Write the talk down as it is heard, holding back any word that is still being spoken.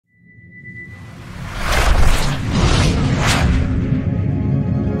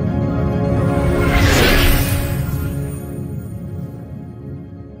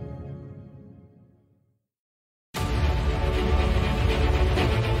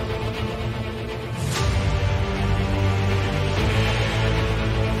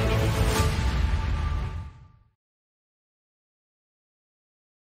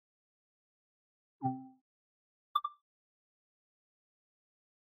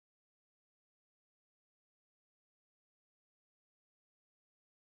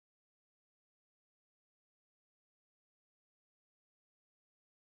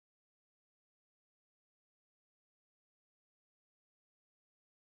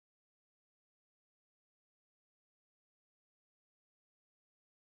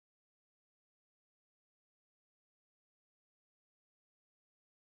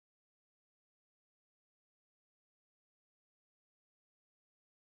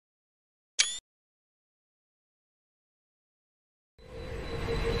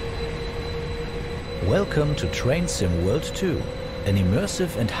Welcome to Train Sim World 2, an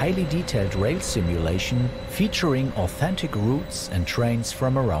immersive and highly detailed rail simulation featuring authentic routes and trains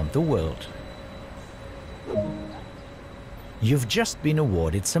from around the world. You've just been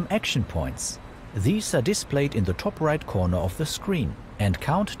awarded some action points. These are displayed in the top right corner of the screen and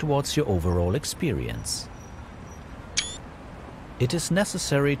count towards your overall experience. It is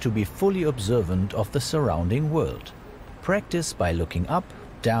necessary to be fully observant of the surrounding world. Practice by looking up,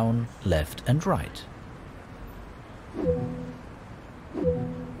 down, left and right.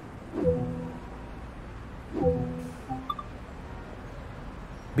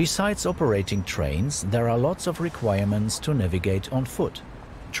 Besides operating trains, there are lots of requirements to navigate on foot.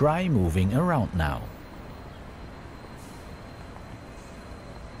 Try moving around now.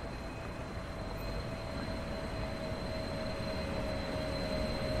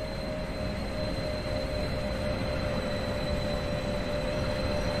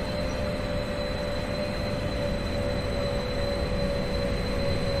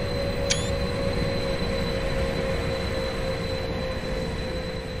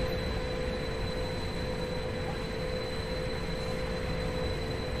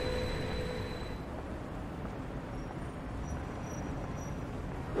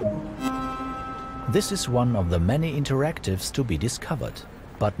 This is one of the many interactives to be discovered,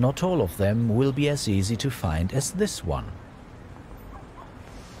 but not all of them will be as easy to find as this one.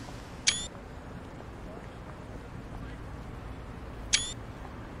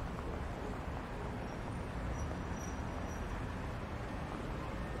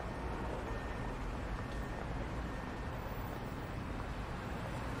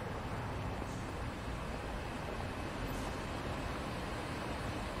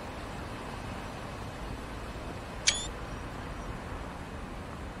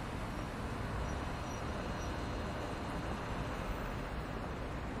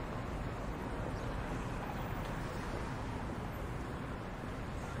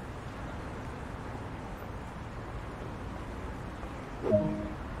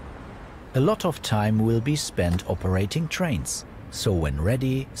 A lot of time will be spent operating trains, so when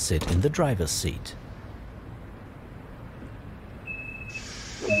ready, sit in the driver's seat.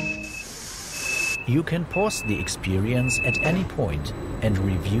 You can pause the experience at any point and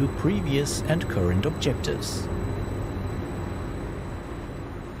review previous and current objectives.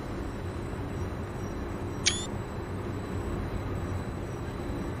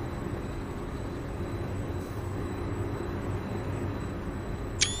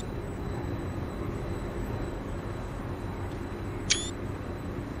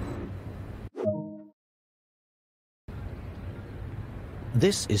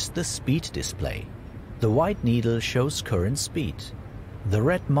 This is the speed display. The white needle shows current speed. The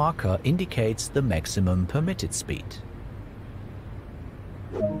red marker indicates the maximum permitted speed.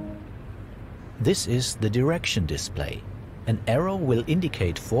 This is the direction display. An arrow will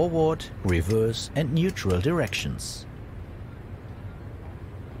indicate forward, reverse and neutral directions.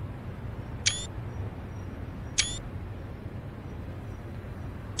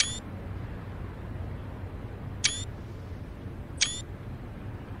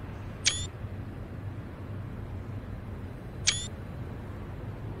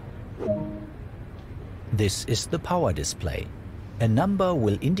 This is the power display. A number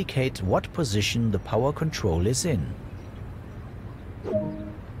will indicate what position the power control is in.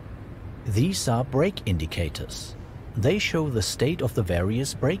 These are brake indicators. They show the state of the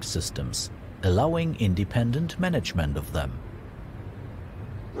various brake systems, allowing independent management of them.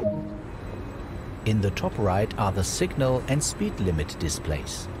 In the top right are the signal and speed limit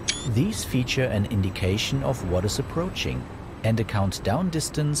displays. These feature an indication of what is approaching and a countdown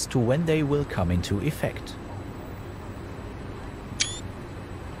distance to when they will come into effect.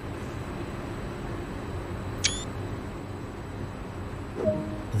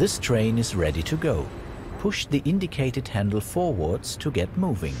 This train is ready to go. Push the indicated handle forwards to get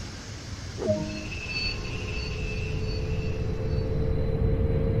moving.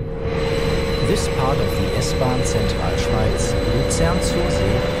 This part of the S-Bahn Zentralschweiz,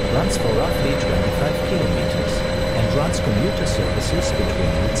 Luzern-Sursee, runs for roughly 25 kilometers and runs commuter services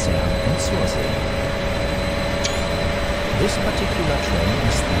between Luzern and Sursee. This particular train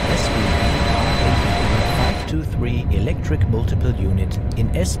is the SBB RABe 523 electric multiple unit in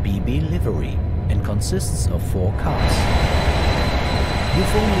SBB livery and consists of 4 cars.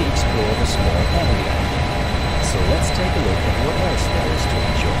 You've only explored a small area, so let's take a look at what else there is to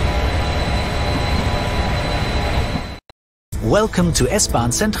enjoy. Welcome to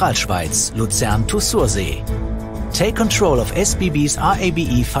S-Bahn Zentralschweiz, Luzern to Sursee. Take control of SBB's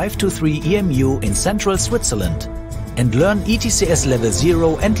RABe 523 EMU in central Switzerland. and learn ETCS Level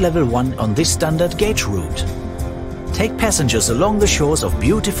 0 and Level 1 on this standard gauge route. Take passengers along the shores of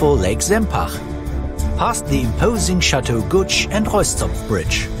beautiful Lake Sempach, past the imposing Chateau Gutsch and Reuszopf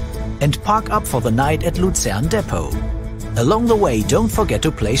Bridge, and park up for the night at Luzern Depot. Along the way, don't forget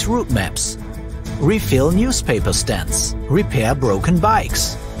to place route maps, refill newspaper stands, repair broken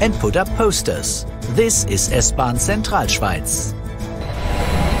bikes, and put up posters. This is S-Bahn Zentralschweiz.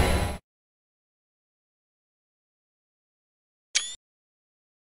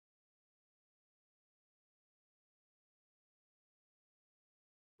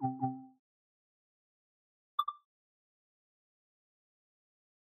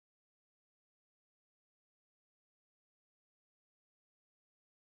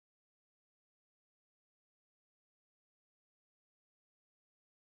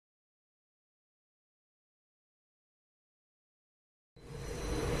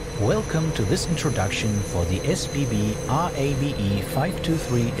 Welcome to this introduction for the SBB RABe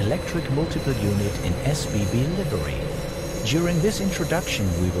 523 electric multiple unit in SBB livery. During this introduction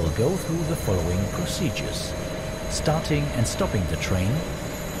we will go through the following procedures: starting and stopping the train,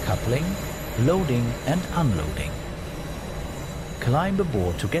 coupling, loading and unloading. Climb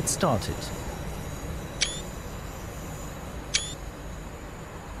aboard to get started.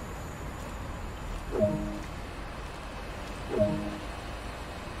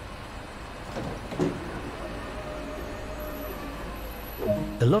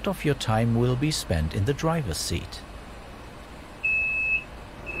 A lot of your time will be spent in the driver's seat.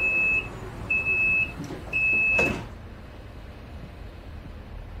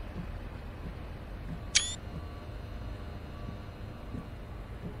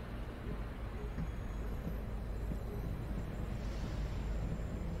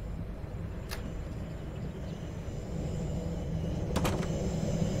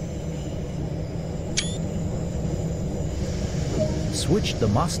 Switch the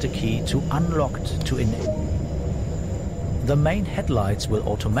master key to unlocked to enable. The main headlights will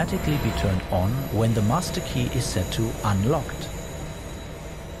automatically be turned on when the master key is set to unlocked.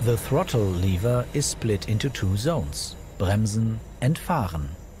 The throttle lever is split into two zones, Bremsen and Fahren.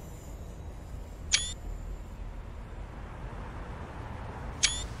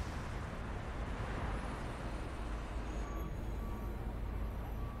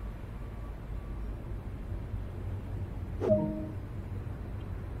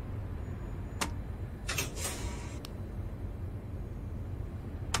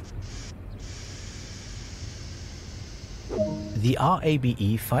 The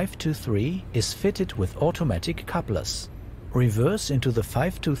RABe 523 is fitted with automatic couplers. Reverse into the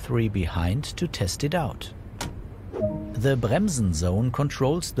 523 behind to test it out. The Bremsen zone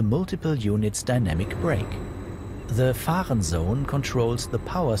controls the multiple unit's dynamic brake. The Fahren zone controls the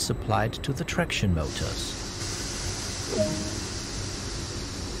power supplied to the traction motors.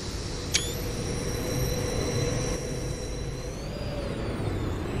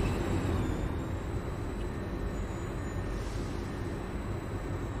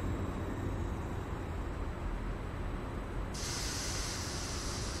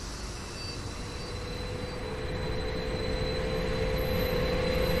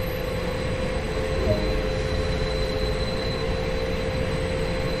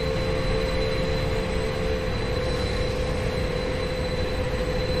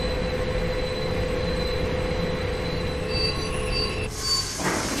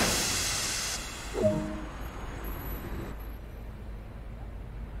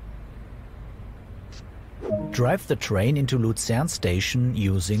 Drive the train into Luzern station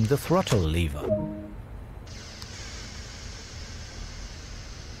using the throttle lever.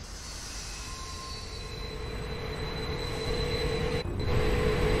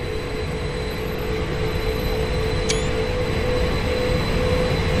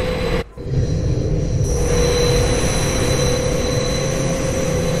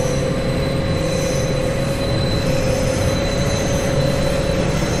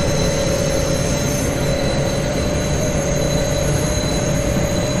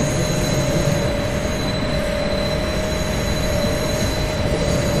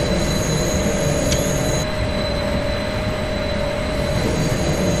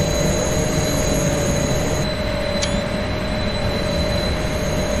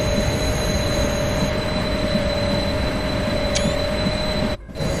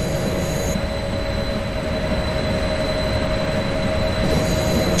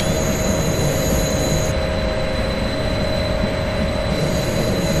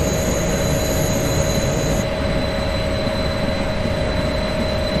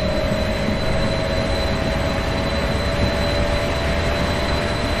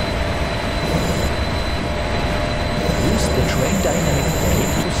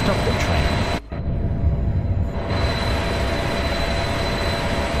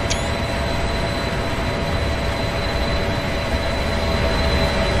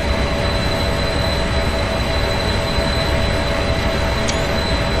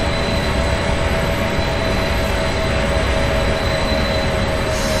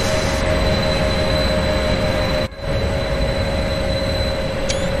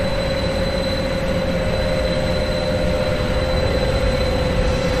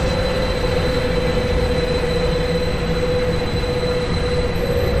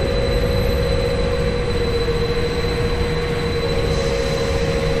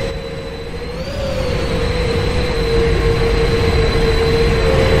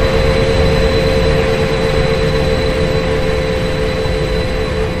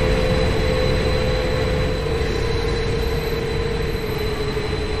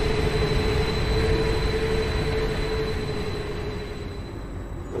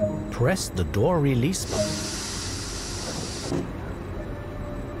 Press the door release button.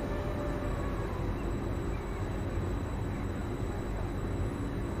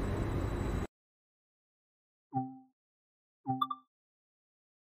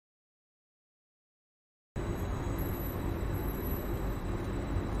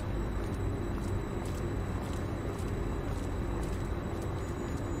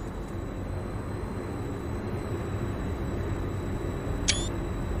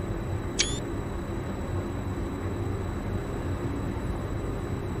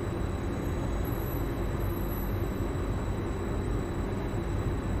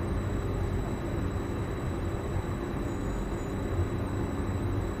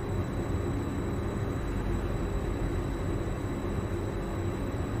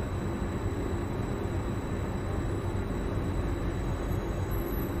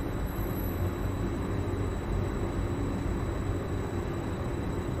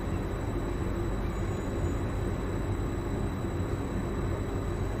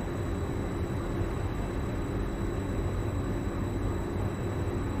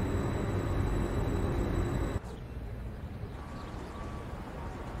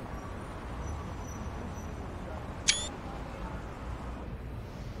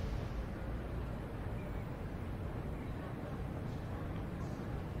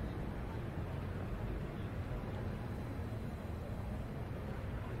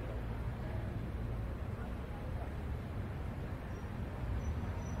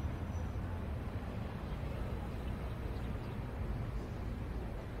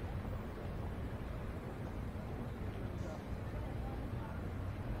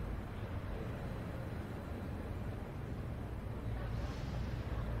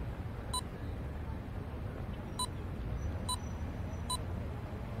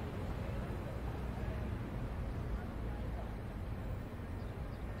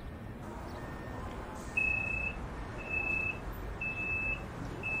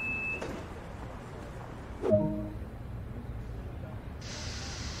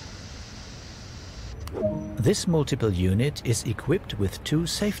 This multiple unit is equipped with two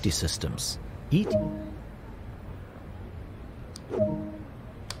safety systems.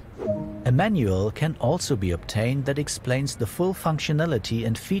 A manual can also be obtained that explains the full functionality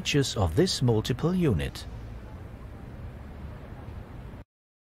and features of this multiple unit.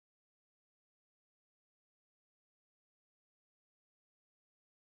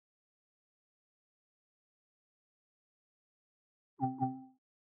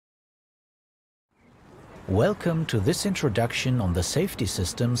 Welcome to this introduction on the safety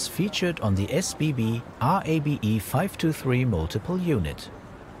systems featured on the SBB RABe 523 multiple unit.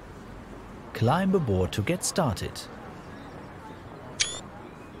 Climb aboard to get started.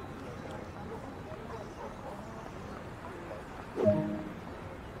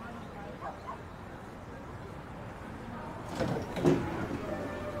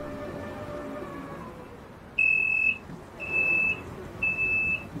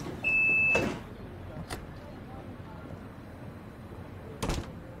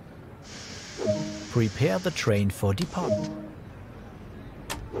 Prepare the train for departure.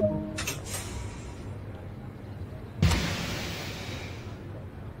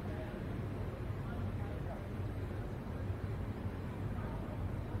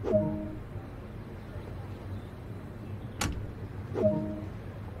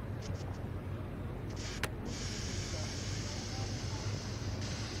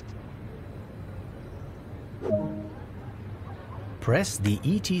 Press the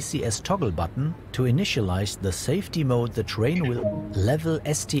ETCS toggle button to initialize the safety mode. The train will. Level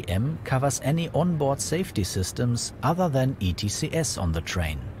STM covers any onboard safety systems other than ETCS on the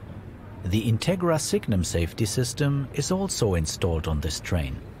train. The Integra Signum safety system is also installed on this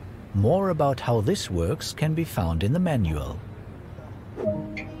train. More about how this works can be found in the manual.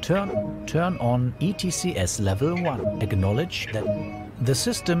 Turn on ETCS level 1. Acknowledge that the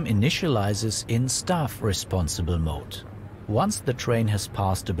system initializes in staff responsible mode. Once the train has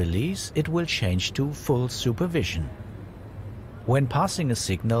passed a Belize, it will change to full supervision. When passing a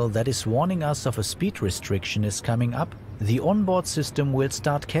signal that is warning us of a speed restriction is coming up, the onboard system will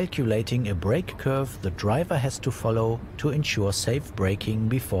start calculating a brake curve the driver has to follow to ensure safe braking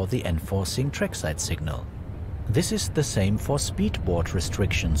before the enforcing trackside signal. This is the same for speedboard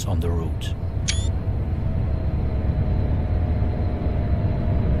restrictions on the route.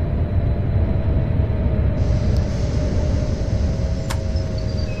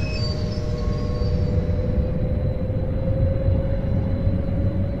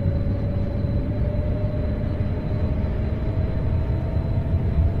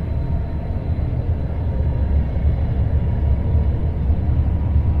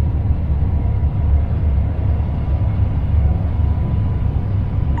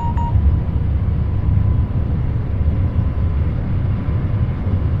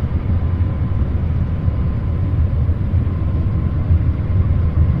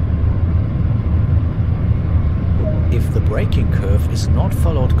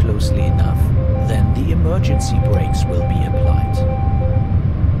 closely enough, then the emergency brakes will be applied.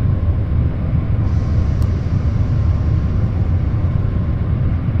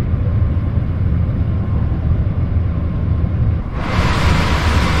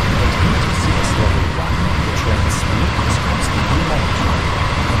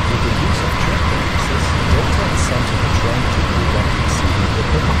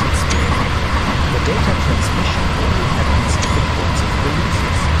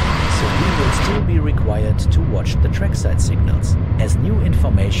 To watch the trackside signals, as new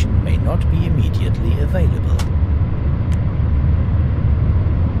information may not be immediately available.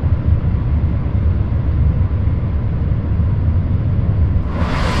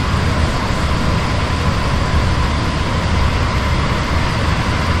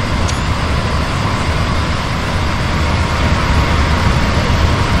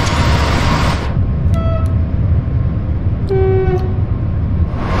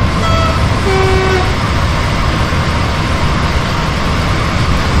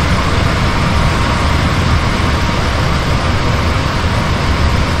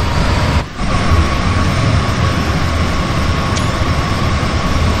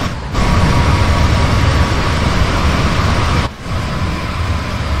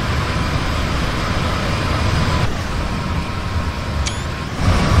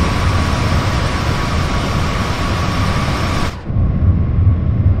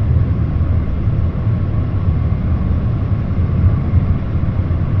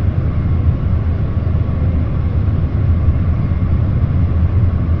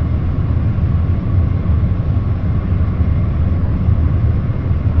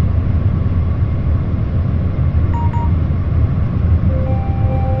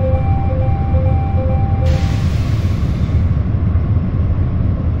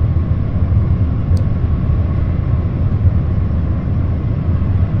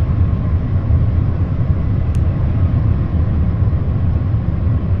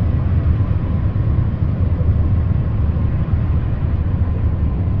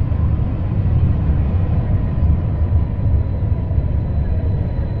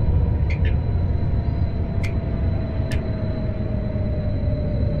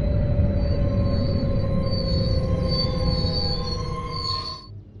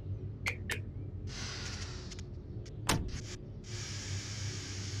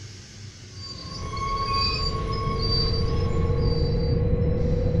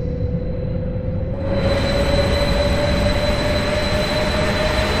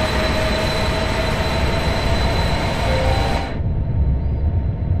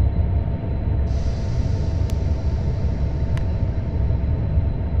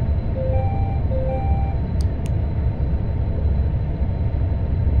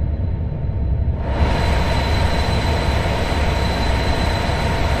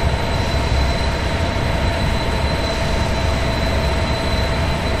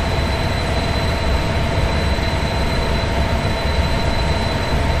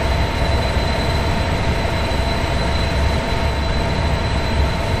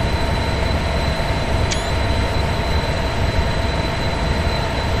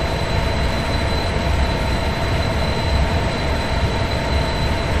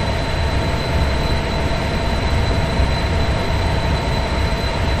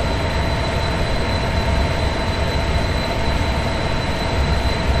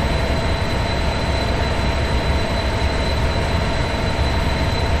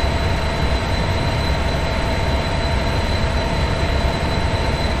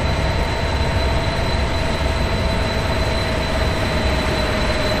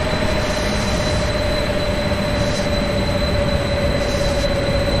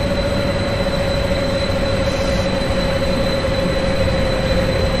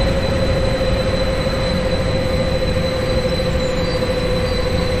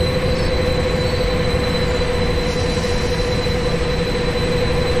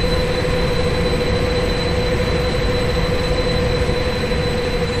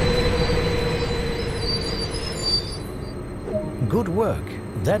 Good work!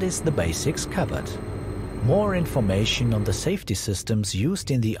 That is the basics covered. More information on the safety systems used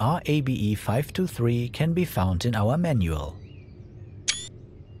in the RABe 523 can be found in our manual.